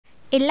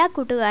എല്ലാ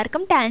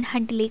കൂട്ടുകാർക്കും ടാലന്റ്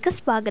ഹണ്ടിലേക്ക്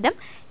സ്വാഗതം.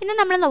 ഇന്ന്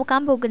നമ്മൾ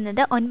നോക്കാൻ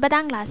പോകുന്നത്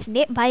 9ാം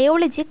ക്ലാസ്സിൻ്റെ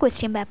ബയോളജി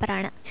ക്വസ്റ്റ്യൻ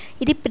പേപ്പറാണ്.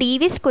 ഇത്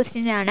പ്രീവിയസ്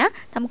ക്വസ്റ്റ്യൻ ആണ്.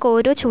 നമുക്ക്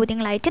ഓരോ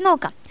ചോദ്യങ്ങളായിട്ട്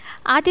നോക്കാം.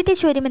 ആദ്യത്തെ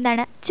ചോദ്യം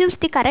എന്താണ്?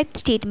 Choose the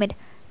correct statement.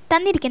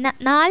 തന്നിരിക്കുന്ന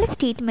 4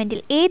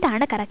 സ്റ്റേറ്റ്മെൻറ്റിൽ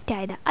ഏതാണ് കറക്റ്റ്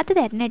ആയത് അത്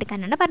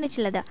തിരഞ്ഞെടുക്കാനാണ്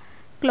പറഞ്ഞിട്ടുള്ളത്.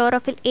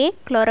 Chlorophyll A,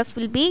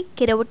 chlorophyll B,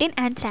 keratin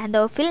and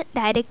xanthophyll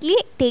directly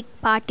take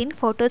part in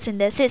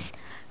photosynthesis.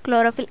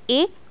 Chlorophyll A,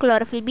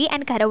 chlorophyll B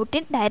and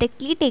keratin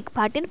directly take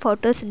part in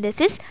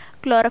photosynthesis.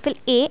 Chlorophyll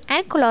A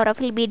and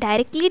chlorophyll B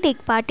directly take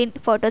part in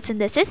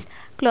photosynthesis.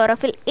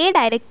 Chlorophyll A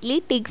directly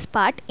takes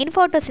part in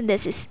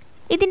photosynthesis.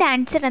 ഇതിൻ്റെ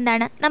answer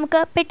എന്താണ്? നമുക്ക്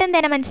പെട്ടെന്ന്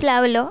തന്നെ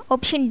മനസ്സിലാവല്ലോ.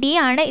 Option D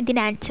ആണ്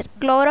ഇതിൻ്റെ answer.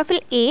 Chlorophyll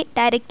A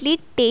directly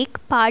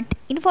take part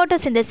in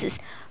photosynthesis.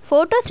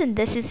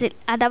 ഫോട്ടോസിന്തസിസിൽ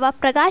അഥവാ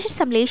പ്രകാശ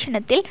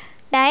സംശ്ലേഷണത്തിൽ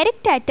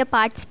ഡയറക്റ്റായിട്ട്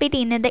പാർട്ടിസിപ്പേറ്റ്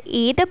ചെയ്യുന്നത്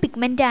ഏത്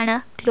പിഗ്മെൻ്റാണ്?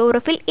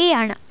 ക്ലോറോഫിൽ എ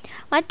ആണ്.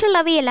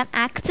 മറ്റുള്ളവയെല്ലാം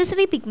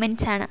ആക്സസറി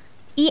പിഗ്മെൻറ്റ്സ് ആണ്.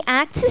 ഈ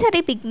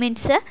ആക്സസറി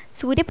പിഗ്മെൻറ്റ്സ്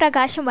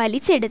സൂര്യപ്രകാശം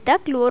വലിച്ചെടുത്ത്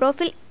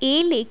ക്ലോറോഫിൽ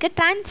എയിലേക്ക്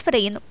ട്രാൻസ്ഫർ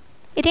ചെയ്യുന്നു.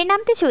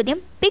 രണ്ടാമത്തെ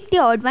ചോദ്യം, പിക്ക് the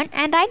odd one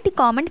and right the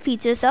common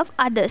features of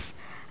others.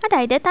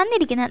 അതായത്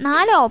തന്നിരിക്കുന്ന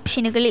 4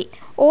 ഓപ്ഷനുകളിൽ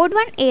ഓഡ്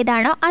വൺ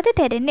ഏതാണോ അത്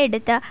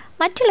തിരഞ്ഞെടുത്ത്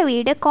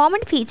മറ്റുള്ളവയുടെ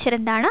കോമൺ ഫീച്ചർ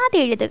എന്താണോ അത്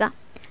എഴുതുക.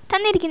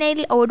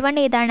 തന്നിരിക്കുന്നതിൽ ഓഡ് വൺ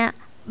ഏതാണ്?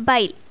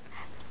 ബൈൽ.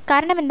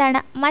 കാരണം എന്താണ്?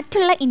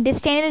 മറ്റുള്ള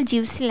ഇൻഡസ്ട്രിയൽ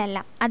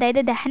ജ്യൂസിലെല്ലാം, അതായത്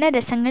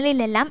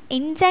ദഹനരസങ്ങളിലെല്ലാം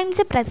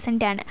എൻസൈംസ്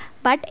പ്രസൻ്റ് ആണ്.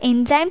 But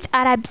enzymes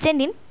are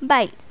അബ്സെൻറ്റ് in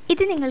bile.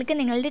 ഇത് നിങ്ങൾക്ക്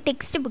നിങ്ങളുടെ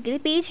ടെക്സ്റ്റ് ബുക്കിൽ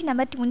പേജ്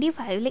നമ്പർ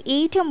 25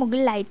 ഏറ്റവും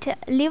മുകളിലായിട്ട്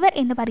ലിവർ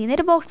എന്ന്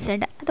പറയുന്നൊരു ബോക്സ്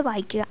ഉണ്ട്, അത്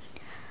വായിക്കുക.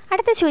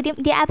 അടുത്ത ചോദ്യം,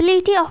 the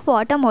ability of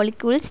water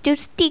molecules to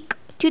stick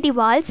to the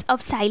walls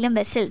of xylem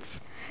vessels.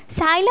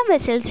 Xylem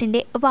വെസൽസിൻ്റെ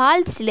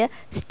വാൾസിൽ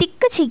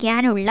stick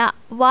ചെയ്യാനുള്ള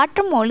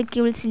വാട്ടർ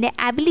മോളിക്യൂൾസിൻ്റെ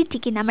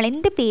അബിലിറ്റിക്ക് നമ്മൾ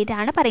എന്ത്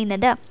പേരാണ്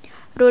പറയുന്നത്?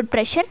 Root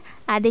pressure,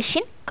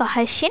 addition,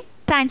 cohesion,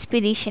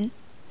 transpiration.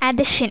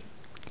 Addition.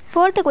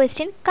 Fourth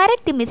question,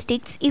 correct the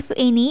mistakes if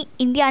any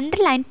in the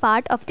underline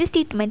part of the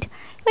statement.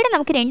 ഇവിടെ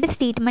നമുക്ക് 2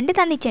 statement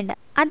തന്നിട്ടുണ്ട്.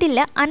 അതിൽ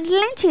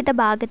underline ചെയ്ത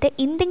ഭാഗത്ത്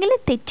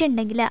എന്തെങ്കിലും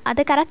തെറ്റുണ്ടെങ്കിൽ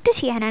അത് കറക്റ്റ്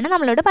ചെയ്യാനാണ്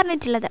നമ്മളോട്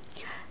പറഞ്ഞിട്ടുള്ളത്.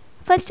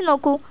 ഫസ്റ്റ്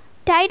നോക്കൂ,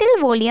 tidal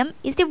volume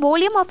is the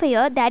volume of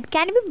air that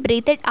can be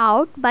breathed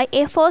out by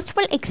a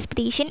forceful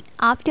expiration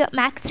after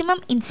maximum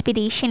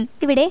inspiration.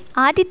 ഇവിടെ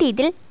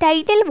ആദ്യത്തേതിൽ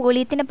ടൈഡൽ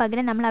വോളിയത്തിന്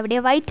പകരം നമ്മൾ അവിടെ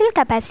വൈറ്റൽ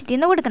കപ്പാസിറ്റി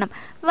എന്ന് കൊടുക്കണം.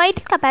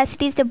 Vital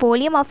capacity is the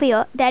volume of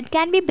air that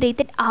can be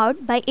breathed out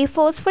by a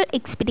forceful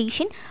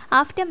expiration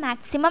after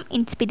maximum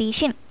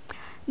inspiration.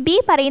 B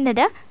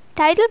പറയുന്നത്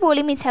tidal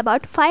volume is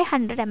about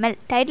 500 ml.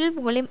 Tidal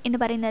volume എന്ന്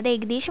പറയുന്നത്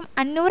ഏകദേശം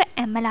 500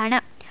 ml ആണ്.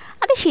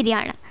 അത്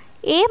ശരിയാണ്.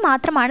 എ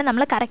മാത്രമാണ്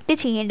നമ്മൾ കറക്റ്റ്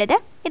ചെയ്യേണ്ടത്.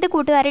 ഇത്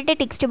കൂട്ടുകാരുടെ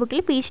ടെക്സ്റ്റ് ബുക്കിൽ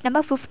പേജ്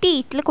നമ്പർ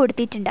 58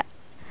 കൊടുത്തിട്ടുണ്ട്.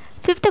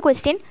 Fifth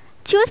question,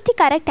 choose the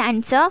correct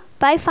answer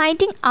by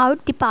finding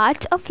out the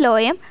parts of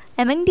phloem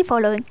among the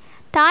following.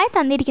 താഴെ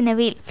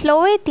തന്നിരിക്കുന്നവയിൽ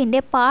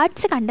ഫ്ലോയത്തിൻ്റെ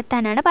പാർട്സ്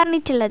കണ്ടെത്താനാണ്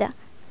പറഞ്ഞിട്ടുള്ളത്.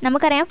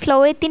 നമുക്കറിയാം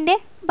ഫ്ലോയത്തിൻ്റെ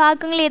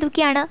ഭാഗങ്ങൾ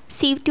ഏതൊക്കെയാണ്?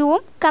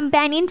 C2-ഉം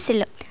കമ്പാനിയൻ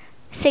സെല്ലും,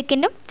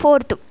 2nd-ഉം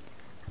 4th-ഉം.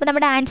 അപ്പോൾ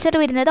നമ്മുടെ ആൻസർ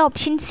വരുന്നത്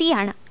ഓപ്ഷൻ സി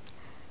ആണ്.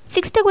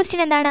 സിക്സ്ത്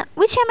ക്വസ്റ്റ്യൻ എന്താണ്?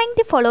 Which among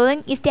the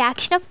following is the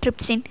action of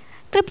trypsin.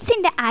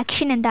 ട്രിപ്സിൻ്റെ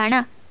action എന്താണ്?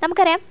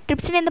 നമുക്കറിയാം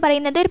ട്രിപ്സിൻ എന്ന്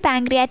പറയുന്നത് ഒരു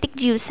പാങ്ക്രിയാറ്റിക്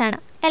ജ്യൂസാണ്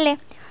അല്ലേ.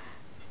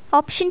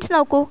 ഓപ്ഷൻസ്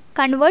നോക്കൂ.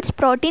 Converts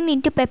protein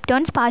into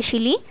peptones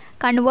partially,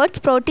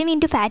 converts protein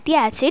into fatty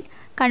acid,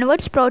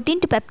 converts protein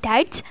to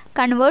peptides,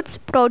 converts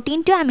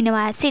protein to amino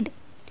acid.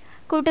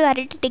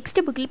 കൂട്ടുകാരുടെ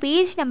text ബുക്കിൽ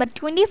പേജ് നമ്പർ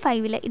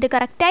 25 ഇത്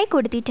കറക്റ്റായി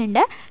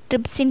കൊടുത്തിട്ടുണ്ട്.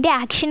 ട്രിപ്സിൻ്റെ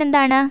ആക്ഷൻ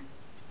എന്താണ്?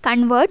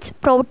 Converts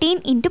protein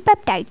into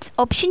peptides.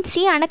 Option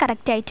C ആണ്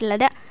കറക്റ്റ്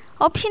ആയിട്ടുള്ളത്.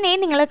 Option A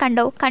നിങ്ങൾ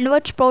കണ്ടോ?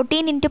 Converts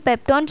protein into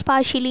peptones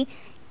partially.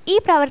 ഈ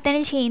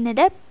പ്രവർത്തനം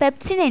ചെയ്യുന്നത്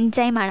പെപ്സിൻ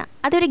എൻസൈമാണ്.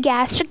 അതൊരു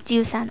ഗ്യാസ്ട്രിക്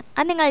ജ്യൂസാണ്.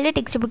 അത് നിങ്ങളുടെ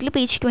ടെക്സ്റ്റ് ബുക്കിൽ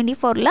പേജ്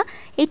 24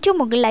 ഏറ്റവും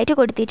മുകളിലായിട്ട്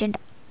കൊടുത്തിട്ടുണ്ട്.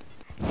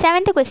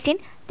 7th question,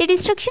 the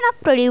destruction of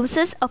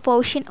producers of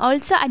ocean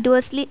also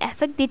adversely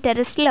effect the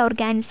terrestrial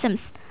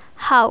organisms.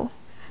 How?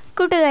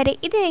 കൂട്ടുകാരെ,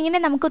 ഇതിനെങ്ങനെ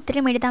നമുക്ക്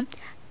ഉത്തരം എഴുതാം?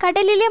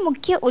 കടലിലെ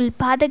മുഖ്യ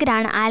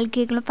ഉൽപ്പാദകരാണ്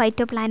ആൽഗകളും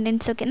ഫൈറ്റോ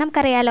പ്ലാന്റൻസും ഒക്കെ.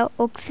 നമുക്കറിയാലോ,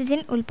 ഓക്സിജൻ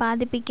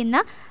ഉൽപ്പാദിപ്പിക്കുന്ന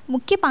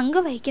മുഖ്യ പങ്ക്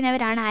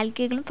വഹിക്കുന്നവരാണ്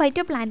ആൽഗകളും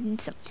ഫൈറ്റോ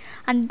പ്ലാന്റൻസും.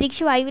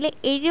 അന്തരീക്ഷ വായുവിലെ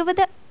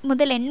 70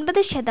 മുതൽ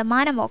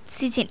 80%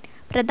 ഓക്സിജൻ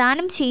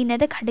പ്രദാനം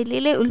ചെയ്യുന്നത്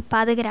കടലിലെ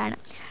ഉൽപ്പാദകരാണ്.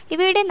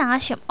 ഇവയുടെ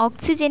നാശം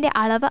ഓക്സിജൻ്റെ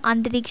അളവ്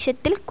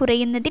അന്തരീക്ഷത്തിൽ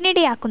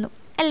കുറയുന്നതിനിടയാക്കുന്നു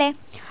അല്ലേ.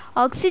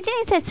 Oxygen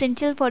is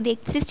essential for the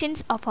existence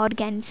of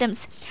organisms.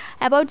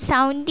 About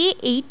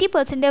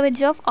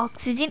 70-80% of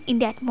oxygen in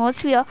the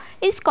atmosphere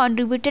is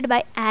contributed by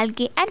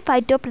algae and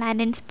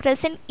phytoplanktons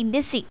present in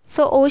the sea.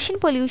 So ocean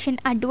pollution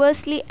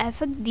adversely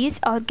affects these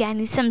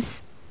organisms.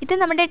 ഇത്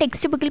നമ്മുടെ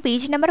text ബുക്കിൽ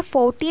page number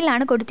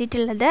 40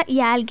 കൊടുത്തിട്ടുള്ളത് ഈ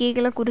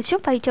ആൽഗകളെ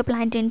കുറിച്ചും phyto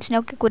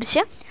പ്ലാന്റൻസിനൊക്കെ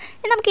കുറിച്ച്.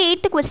 നമുക്ക്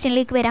 8th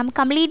ക്വസ്റ്റ്യനിലേക്ക് വരാം.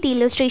 Complete the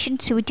illustration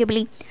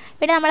സ്യൂറ്റബിളി.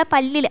 ഇവിടെ നമ്മുടെ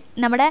പല്ലിൽ,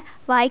 നമ്മുടെ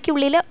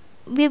വായ്ക്കുള്ളിൽ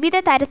വിവിധ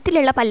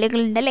തരത്തിലുള്ള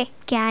പല്ലുകളുണ്ടല്ലേ.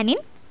 ക്യാനിൻ,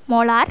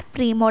 മോളാർ,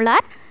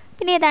 പ്രീമോളാർ,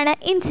 പിന്നെ ഏതാണ്?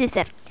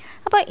 ഇൻസിസർ.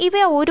 അപ്പോൾ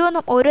ഇവ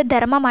ഓരോന്നും ഓരോ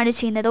ധർമ്മമാണ്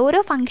ചെയ്യുന്നത്, ഓരോ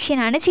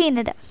ഫംഗ്ഷനാണ്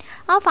ചെയ്യുന്നത്.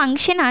 ആ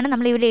ഫംഗ്ഷനാണ്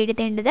നമ്മളിവിടെ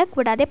എഴുതേണ്ടത്.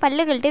 കൂടാതെ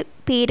പല്ലുകളുടെ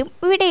പേരും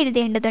ഇവിടെ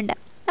എഴുതേണ്ടതുണ്ട്.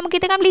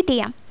 നമുക്കിത് കംപ്ലീറ്റ്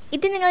ചെയ്യാം.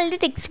 ഇത് നിങ്ങളുടെ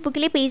ടെക്സ്റ്റ്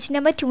ബുക്കിലെ പേജ്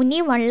നമ്പർ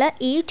 21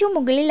 ഏറ്റവും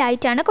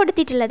മുകളിലായിട്ടാണ്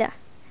കൊടുത്തിട്ടുള്ളത്.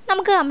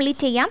 നമുക്ക്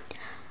കംപ്ലീറ്റ് ചെയ്യാം.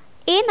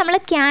 എ നമ്മൾ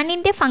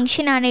ക്യാനിൻ്റെ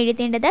ഫംഗ്ഷനാണ്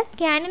എഴുതേണ്ടത്.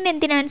 ക്യാനിൻ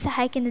എന്തിനാണ്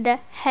സഹായിക്കുന്നത്?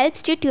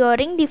 Helps to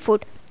Turing the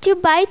food. To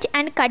byte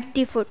and cut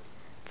the food.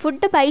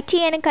 Food byte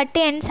ചെയ്യാനും കട്ട്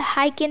ചെയ്യാനും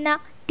സഹായിക്കുന്ന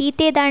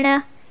ടീത്ത് ഏതാണ്?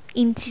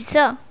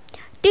 Incisor.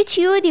 To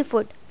chew the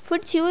food.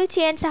 Food chew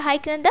ചെയ്യാൻ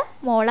സഹായിക്കുന്നത്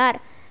മോളാർ.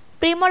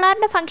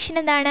 പ്രീമോളാറിൻ്റെ ഫംഗ്ഷൻ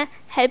എന്താണ്?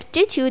 Help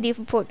to chew the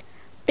food.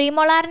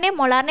 പ്രീമോളാറിനെ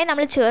മൊളാറിനെ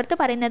നമ്മൾ ചേർത്ത്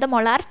പറയുന്നത്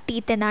മൊളാർ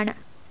ടീത്ത് എന്നാണ്.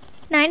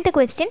 9th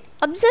question.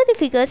 Observe the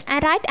figures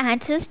and write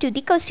answers to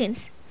the questions.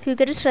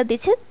 Figure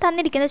ശ്രദ്ധിച്ച്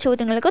തന്നിരിക്കുന്ന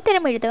ചോദ്യങ്ങൾക്ക്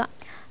ഉത്തരം എഴുതുക.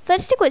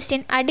 First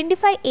question,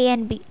 identify A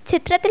and B.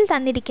 ചിത്രത്തിൽ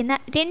തന്നിരിക്കുന്ന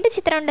 2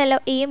 ചിത്രം ഉണ്ടല്ലോ,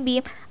 എയും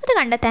ബിയും, അത്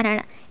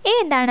കണ്ടെത്താനാണ്. എ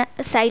എന്താണ്?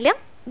 സൈലം.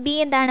 ബി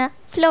എന്താണ്?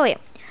 Phloem.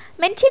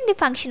 Mention the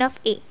function of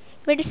A.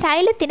 ഇവിടെ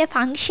സൈലത്തിൻ്റെ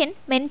ഫംഗ്ഷൻ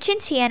മെൻഷൻ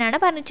ചെയ്യാനാണ്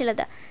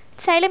പറഞ്ഞിട്ടുള്ളത്.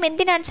 സൈലം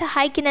എന്തിനാണ്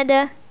സഹായിക്കുന്നത്?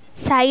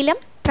 Xylem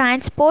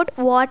transport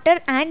water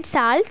and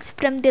salts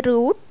from the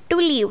root two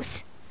leaves.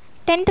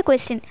 10th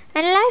question.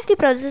 Analyze the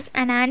process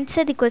and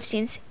answer the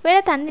questions.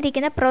 ഇവിടെ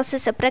തന്നിരിക്കുന്ന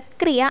process,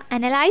 പ്രക്രിയ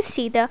analyse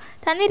ചെയ്ത്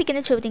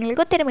തന്നിരിക്കുന്ന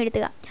ചോദ്യങ്ങൾക്ക് ഉത്തരം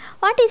എഴുതുക.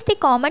 What is the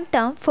common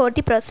term for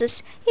the process?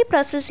 ഈ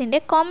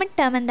പ്രോസസ്സിൻ്റെ കോമൺ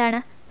ടേം എന്താണ്?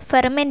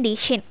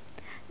 Fermentation.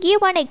 Give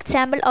one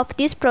example of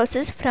this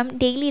process from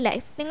daily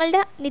life.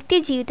 നിങ്ങളുടെ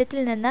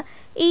നിത്യജീവിതത്തിൽ നിന്ന്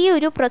ഈ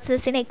ഒരു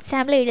പ്രോസസ്സിന്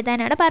എക്സാമ്പിൾ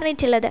എഴുതാനാണ്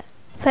പറഞ്ഞിട്ടുള്ളത്.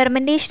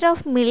 Fermentation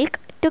of milk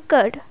to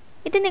card.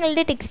 ഇത്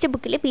നിങ്ങളുടെ ടെക്സ്റ്റ്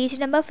ബുക്കിൽ പേജ്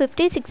നമ്പർ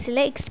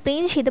 56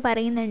 എക്സ്പ്ലെയിൻ ചെയ്ത്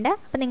പറയുന്നുണ്ട്.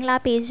 അപ്പോൾ നിങ്ങൾ ആ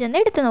പേജ് ഒന്ന്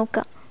എടുത്ത്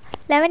നോക്കുക.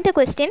 11th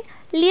question.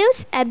 Leaves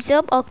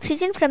absorb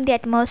oxygen from the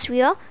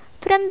atmosphere.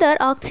 From there,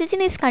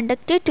 oxygen is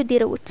conducted to the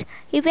roots.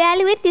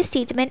 Evaluate this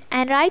statement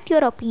and write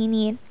your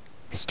opinion.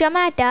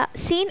 Stomata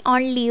seen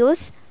on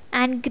leaves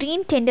and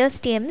green tender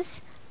stems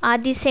are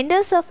the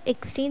centers of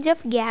exchange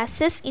of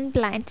gases in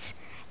plants.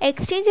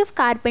 Exchange of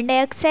carbon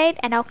dioxide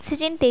and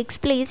oxygen takes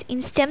place in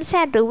stems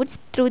and roots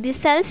through the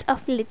cells of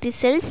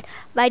lenticels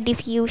by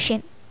diffusion.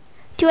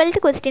 12th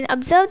question.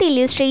 Observe the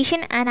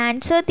illustration and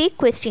answer the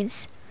questions.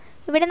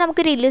 ഇവിടെ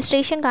നമുക്കൊരു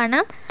illustration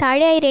കാണാം.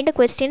 താഴെയായി 2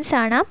 questions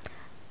ആണ്.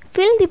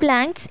 ഫിൽ the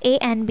blanks A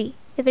and B.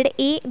 ഇവിടെ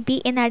A B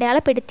എന്ന്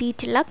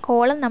അടയാളപ്പെടുത്തിയിട്ടുള്ള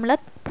column നമ്മൾ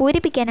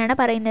പൂരിപ്പിക്കാനാണ്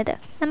പറയുന്നത്.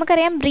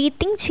 നമുക്കറിയാം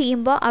ബ്രീത്തിങ്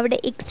ചെയ്യുമ്പോൾ അവിടെ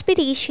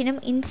എക്സ്പിരേഷനും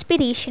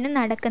ഇൻസ്പിരേഷനും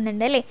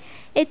നടക്കുന്നുണ്ട് അല്ലേ.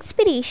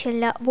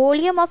 എക്സ്പിരേഷനിൽ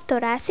വോളിയം ഓഫ്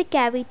തൊറാസിക്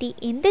ക്യാവിറ്റി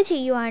എന്ത്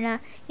ചെയ്യുവാണ്?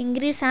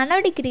 ഇൻക്രീസ് ആണോ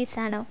ഡിക്രീസ്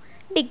ആണോ?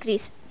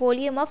 Decrease.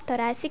 Volume of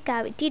thoracic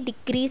cavity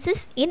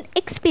decreases in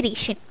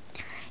expiration.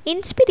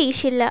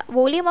 ഇൻസ്പിരേഷനിൽ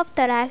volume of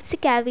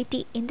thoracic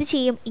cavity എന്ത്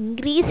ചെയ്യും?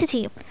 ഇൻക്രീസ്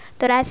ചെയ്യും.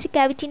 തൊറാസിക്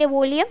ക്യാവിറ്റീൻ്റെ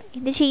വോളിയം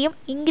എന്ത് ചെയ്യും?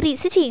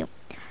 ഇൻക്രീസ് ചെയ്യും.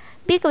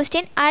 B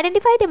question.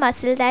 Identify the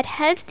muscle that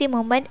helps the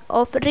movement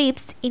of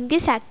ribs in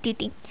this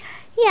activity.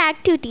 ഈ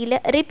ആക്ടിവിറ്റിയിൽ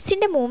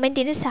റിബ്സിൻ്റെ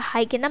മൂവ്മെൻറ്റിന്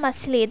സഹായിക്കുന്ന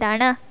muscle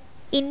ഏതാണ്?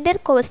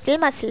 Intercostal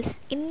muscles.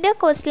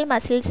 Intercostal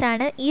muscles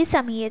ആണ് ഈ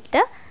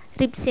സമയത്ത്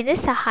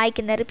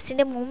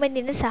റിബ്സിൻ്റെ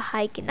മൂവ്മെൻറ്റിന്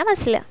സഹായിക്കുന്ന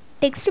മസിൽ.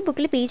 ടെക്സ്റ്റ്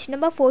ബുക്കിൽ പേജ്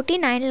നമ്പർ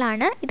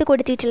 49 ഇത്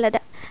കൊടുത്തിട്ടുള്ളത്.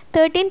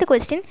 13th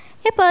question.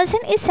 A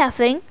person is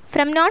suffering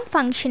from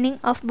non-functioning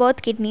of both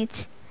kidneys.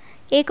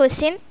 A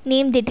question.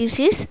 Name the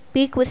disease.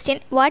 B question.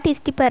 What is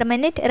the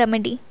permanent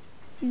remedy?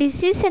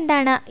 Disease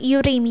എന്താണ്?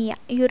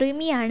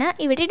 Uraemia ആണ്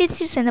ഇവിടെ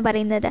ഡിസീസ് എന്ന്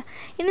പറയുന്നത്.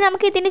 ഇനി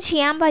നമുക്ക് ഇതിന്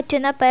ചെയ്യാൻ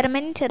പറ്റുന്ന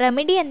പെർമനൻറ്റ്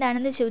റെമഡി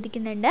എന്താണെന്ന്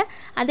ചോദിക്കുന്നുണ്ട്.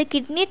 അത്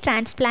കിഡ്നി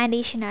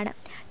ട്രാൻസ്പ്ലാന്റേഷൻ ആണ്.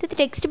 ഇത്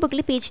ടെക്സ്റ്റ്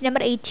ബുക്കിൽ page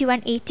number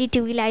 81,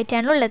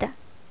 82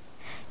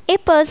 A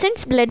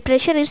person's blood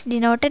pressure is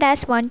denoted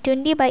as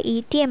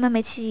 120/80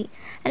 mmHg.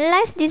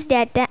 Analyze this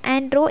data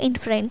and draw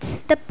inference.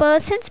 The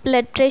person's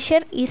blood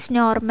pressure is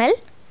normal.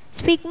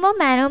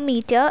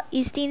 Sphygmomanometer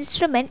is the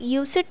instrument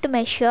used to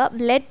measure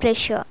blood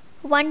pressure.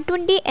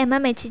 120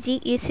 mmHg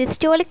is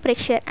systolic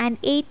pressure and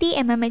 80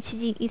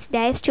 mmHg is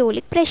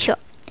diastolic pressure.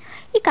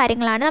 ഈ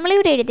കാര്യങ്ങളാണ് നമ്മൾ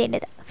ഇവിടെ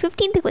എഴുതേണ്ടത്.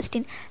 15th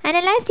question.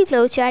 Analyze the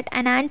flow chart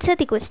and answer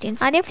the questions.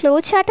 ആദ്യം flow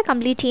chart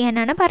complete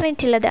ചെയ്യാനാണ്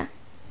പറഞ്ഞിട്ടുള്ളത്.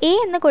 A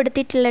എന്ന്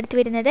കൊടുത്തിട്ടുള്ളിടത്ത്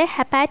വരുന്നത്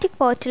ഹെപ്പാറ്റിക്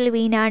പോർട്ടൽ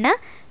വെയിൻ ആണ്.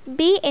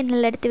 ബി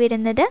എന്നുള്ളിടത്ത്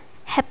വരുന്നത്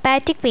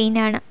ഹെപ്പാറ്റിക് വെയിൻ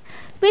ആണ്.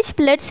 Which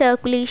blood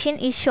circulation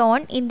is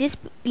shown in this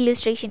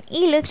illustration.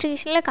 ഈ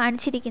ഇല്ലുസ്ട്രേഷനിൽ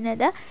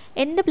കാണിച്ചിരിക്കുന്നത്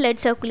എന്ത്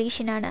ബ്ലഡ്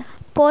സർക്കുലേഷൻ ആണ്?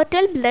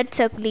 Portal blood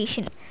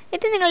circulation.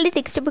 ഇത് നിങ്ങളുടെ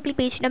ടെക്സ്റ്റ് ബുക്കിൽ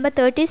പേജ് നമ്പർ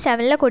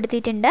 37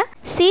 കൊടുത്തിട്ടുണ്ട്.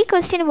 C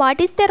question.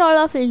 What is the role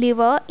of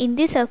liver in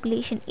the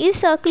circulation. ഈ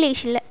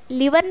സർക്കുലേഷനിൽ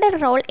ലിവറിൻ്റെ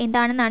റോൾ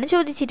എന്താണെന്നാണ്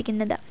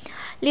ചോദിച്ചിരിക്കുന്നത്.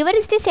 Liver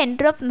is the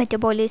centre of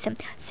metabolism.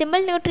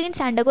 Simple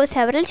nutrients undergo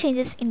several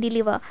changes in the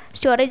liver.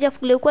 Storage of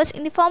glucose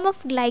in the form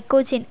of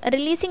glycogen,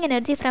 releasing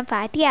energy from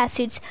fatty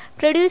acids,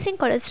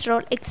 producing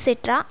cholesterol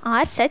etcetera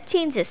are such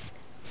changes.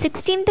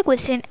 16th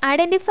question.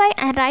 Identify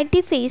and write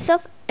the phase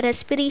of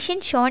respiration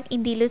shown in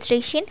the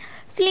illustration.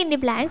 Fill in the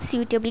blanks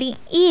suitably.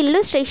 ഈ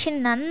illustration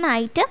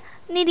നന്നായിട്ട്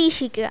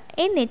നിരീക്ഷിക്കുക.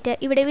 എന്നിട്ട്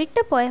ഇവിടെ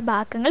വിട്ടുപോയ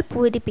ഭാഗങ്ങൾ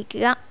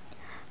പൂരിപ്പിക്കുക.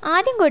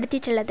 ആദ്യം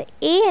കൊടുത്തിട്ടുള്ളത്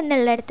എ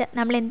എന്നുള്ളിടത്ത്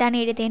നമ്മൾ എന്താണ്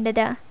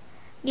എഴുതേണ്ടത്?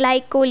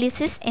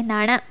 ഗ്ലൈക്കോലിസിസ്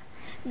എന്നാണ്.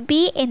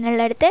 ബി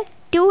എന്നുള്ളിടത്ത്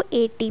 2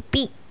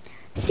 ATP.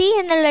 സി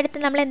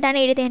എന്നുള്ളിടത്ത് നമ്മൾ എന്താണ്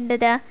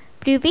എഴുതേണ്ടത്?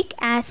 പ്യൂവിക്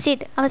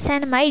ആസിഡ്.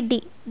 അവസാനമായി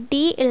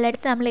ഡി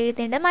ഉള്ളിടത്ത് നമ്മൾ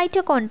എഴുതേണ്ടത്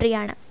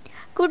മൈറ്റോകോൺട്രിയാണ്.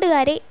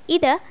 കൂട്ടുകാരെ,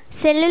 ഇത്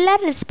സെല്ലുലാർ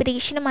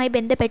റെസ്പിറേഷനുമായി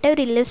ബന്ധപ്പെട്ട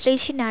ഒരു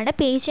ഇല്ലുസ്ട്രേഷനാണ്.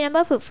 പേജ്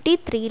നമ്പർ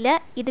 53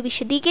 ഇത്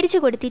വിശദീകരിച്ച്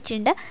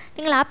കൊടുത്തിട്ടുണ്ട്.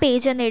 നിങ്ങൾ ആ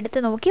പേജ് ഒന്ന് എടുത്ത്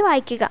നോക്കി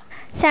വായിക്കുക.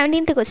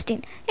 17th question.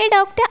 A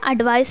doctor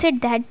advised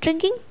that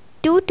drinking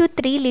 2 to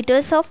 3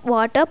 liters of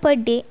water per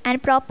day and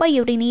proper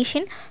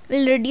urination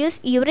will reduce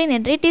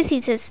urinary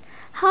diseases.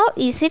 How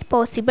is it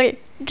possible?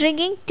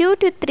 Drinking 2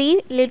 to 3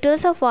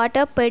 liters of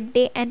water per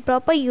day and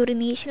proper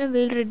urination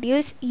will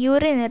reduce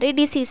urinary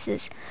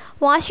diseases.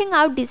 Washing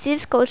out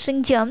disease-causing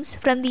germs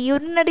from the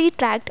urinary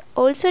tract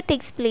also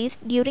takes place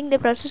during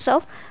the process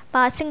of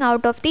passing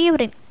out of the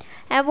urine.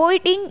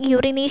 Avoiding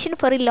urination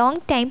for a long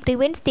time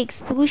prevents the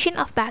expulsion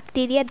of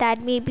bacteria that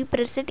may be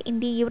present in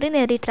the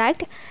urinary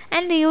tract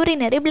and the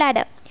urinary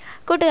bladder.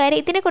 കൂട്ടുകാരെ,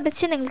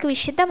 ഇതിനെക്കുറിച്ച് നിങ്ങൾക്ക്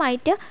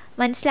വിശദമായിട്ട്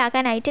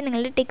മനസ്സിലാക്കാനായിട്ട്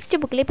നിങ്ങളുടെ text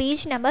ബുക്കിലെ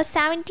page number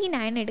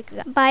 79 എടുക്കുക.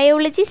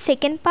 Biology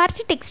second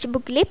part text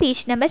ബുക്കിലെ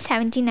page number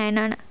 79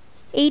 ആണ്.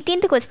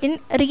 18th question,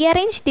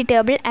 rearrange the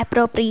table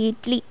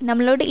appropriately.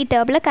 നമ്മളോട് ഈ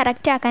ടേബിൾ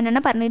കറക്റ്റ്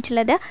ആക്കാനാണ്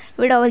പറഞ്ഞിട്ടുള്ളത്.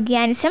 ഇവിടെ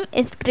organism,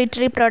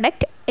 excretory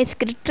product,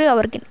 excretory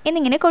organ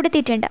എന്നിങ്ങനെ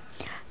കൊടുത്തിട്ടുണ്ട്.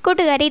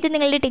 കൂട്ടുകാരെ, ഇത്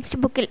നിങ്ങളുടെ ടെക്സ്റ്റ്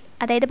ബുക്കിൽ,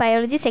 അതായത്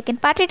ബയോളജി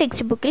സെക്കൻഡ് പാർട്ട്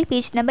ടെക്സ്റ്റ് ബുക്കിൽ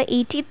പേജ് നമ്പർ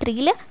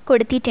 83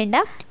 കൊടുത്തിട്ടുണ്ട്.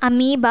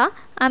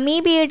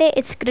 അമീബയുടെ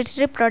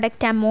excretory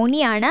product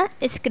അമോണിയാണ്.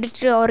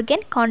 Excretory organ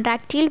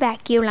contractile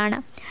വാക്യൂളാണ്.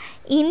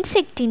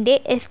 ഇൻസെക്റ്റിൻ്റെ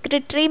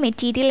excretory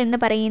material എന്ന്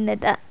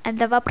പറയുന്നത്,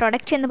 അഥവാ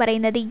പ്രൊഡക്റ്റ് എന്ന്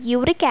പറയുന്നത്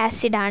യൂറിക്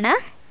ആസിഡാണ്.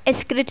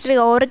 എക്സ്ക്രിറ്ററി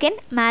ഓർഗൻ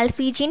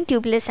മാൽഫീജിയൻ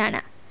ട്യൂബുലസ്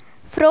ആണ്.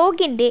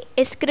 ഫ്രോഗിൻ്റെ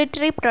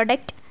excretory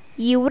product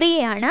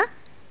യൂറിയയാണ്.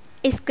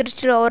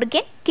 Excretory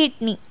organ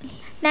kidney.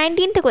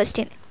 19th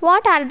question,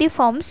 what are the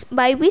forms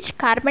by which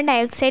carbon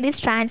dioxide is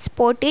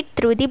transported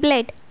through the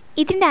blood?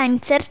 ഇതിൻ്റെ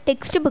answer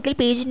text ബുക്കിൽ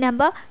page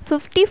number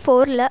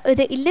 54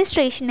 ഒരു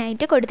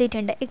ഇല്ലസ്ട്രേഷനായിട്ട്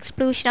കൊടുത്തിട്ടുണ്ട്.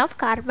 എക്സ്പ്ലൂഷൻ ഓഫ്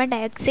കാർബൺ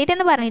ഡയോക്സൈഡ്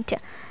എന്ന് പറഞ്ഞിട്ട്,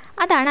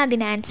 അതാണ്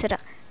അതിൻ്റെ answer.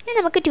 ഇനി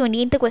നമുക്ക്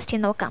 20th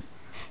question നോക്കാം.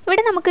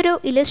 ഇവിടെ നമുക്കൊരു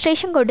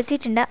ഇല്ലസ്ട്രേഷൻ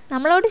കൊടുത്തിട്ടുണ്ട്.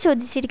 നമ്മളോട്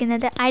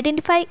ചോദിച്ചിരിക്കുന്നത്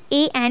ഐഡൻറ്റിഫൈ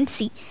എ ആൻഡ്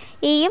സി.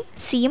 എയും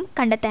സിയും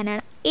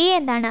കണ്ടെത്താനാണ്. എ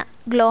എന്താണ്?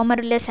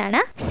 ഗ്ലോമറുലസ്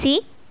ആണ്. സി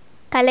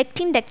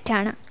കളക്റ്റിംഗ് ഡക്റ്റ്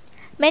ആണ്.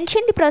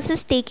 Mention the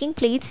process taking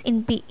place in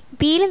B.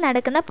 ബിയിൽ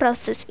നടക്കുന്ന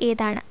പ്രോസസ്സ്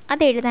ഏതാണ്?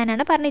 അത്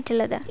എഴുതാനാണ്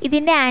പറഞ്ഞിട്ടുള്ളത്.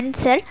 ഇതിൻ്റെ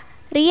ആൻസർ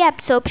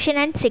റീഅബ്സോർപ്ഷൻ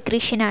ആൻഡ്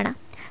സെക്രീഷൻ ആണ്.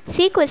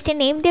 C question,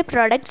 name the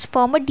products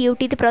ഫോർമഡ് due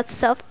to the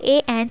process of A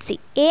and C.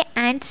 A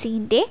and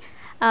സിൻ്റെ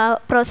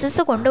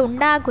process കൊണ്ട്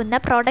ഉണ്ടാകുന്ന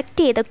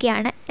പ്രോഡക്റ്റ്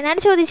ഏതൊക്കെയാണ്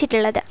എന്നാണ്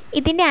ചോദിച്ചിട്ടുള്ളത്.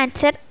 ഇതിൻ്റെ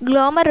ആൻസർ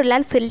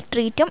ഗ്ലോമറുലാർ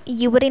ഫിൽട്രേറ്റും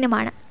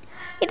യൂറിനുമാണ്.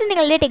 ഇത്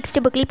നിങ്ങളുടെ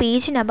ടെക്സ്റ്റ് ബുക്കിൽ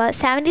പേജ് നമ്പർ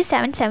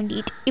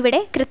 77-78 ഇവിടെ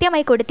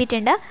കൃത്യമായി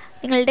കൊടുത്തിട്ടുണ്ട്.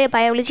 നിങ്ങളുടെ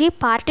ബയോളജി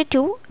പാർട്ട്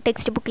 2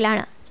 ടെക്സ്റ്റ്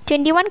ബുക്കിലാണ്.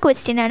 21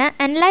 ക്വസ്റ്റ്യൻ ആണ്.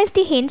 Analyse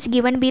the hints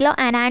given below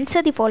and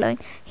answer the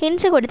following.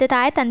 Hints കൊടുത്ത്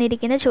താഴെ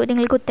തന്നിരിക്കുന്ന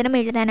ചോദ്യങ്ങൾക്ക് ഉത്തരം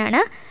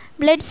എഴുതാനാണ്.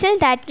 Blood cell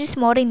that is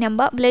more in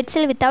number, blood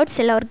cell without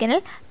cell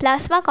organelle,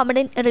 plasma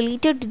component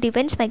related to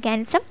defence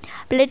mechanism,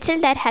 blood cell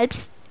that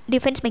helps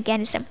defence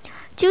mechanism.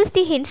 Choose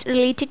the hints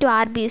related to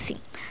RBC.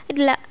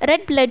 ഇതിൽ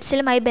red blood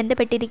സെല്ലുമായി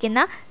ബന്ധപ്പെട്ടിരിക്കുന്ന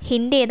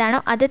hint ഏതാണോ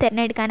അത്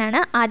തിരഞ്ഞെടുക്കാനാണ്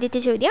ആദ്യത്തെ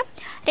ചോദ്യം.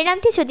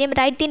 രണ്ടാമത്തെ ചോദ്യം,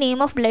 right the name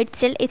of blood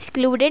cell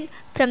excluded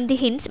from the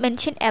hints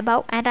mention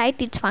above and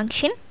right it's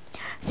function.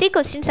 C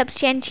question,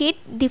 substantiate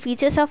the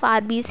features of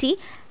RBC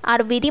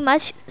are very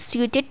much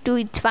suited to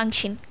its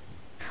function.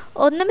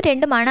 1ഉം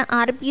 2ഉമാണ്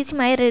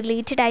RBCയുമായി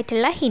related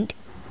ആയിട്ടുള്ള hint.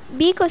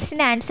 B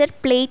question answer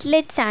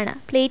platelets ആണ്.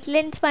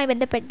 പ്ലേറ്റ്ലെറ്റ്സുമായി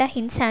ബന്ധപ്പെട്ട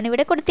hints ആണ്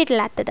ഇവിടെ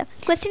കൊടുത്തിട്ടില്ലാത്തത്.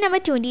 Question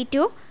number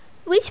 22,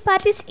 which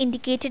part is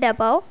indicated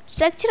above?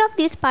 Structure of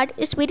this part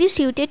is very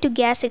suited to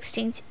gas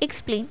exchange.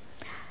 Explain.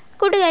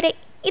 കൂട്ടുകാരെ,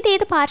 ഇത്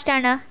ഏത്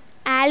പാർട്ടാണ്?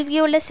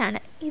 Alveolus ആണ്.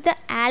 ഇത്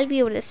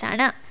ആൽവിയോളസ്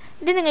ആണ്.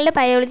 ഇത് നിങ്ങളുടെ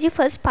ബയോളജി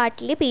ഫസ്റ്റ്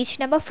പാർട്ടിൽ പേജ്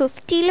നമ്പർ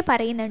 50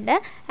 പറയുന്നുണ്ട്.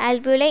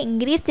 ആൽവിയോള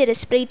increase the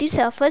respiratory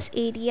surface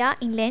area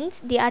in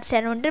lungs. The R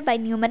surrounded by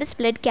numerous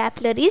blood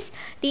capillaries.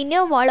 The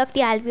inner wall of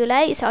the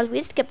alveoli is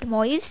always kept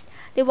moist.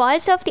 The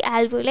walls of the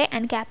alveoli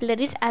and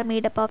capillaries are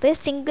made up of a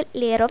single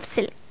layer of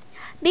cell.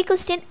 B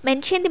question,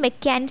 mention the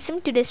mechanism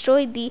to destroy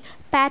the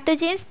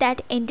pathogens that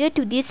enter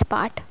to this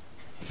part.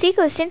 C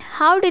question,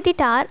 how do the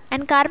tar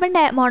and carbon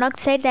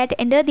monoxide that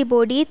enter the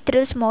body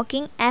through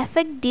smoking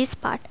affect this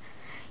part?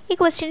 ഈ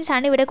questions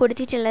ആണ് ഇവിടെ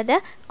കൊടുത്തിട്ടുള്ളത്.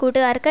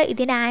 കൂട്ടുകാർക്ക്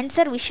ഇതിൻ്റെ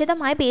answer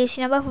വിശദമായ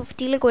page number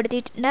 50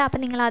 കൊടുത്തിട്ടുണ്ട്. അപ്പോൾ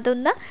നിങ്ങൾ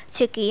അതൊന്ന്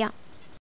ചെക്ക് ചെയ്യാം.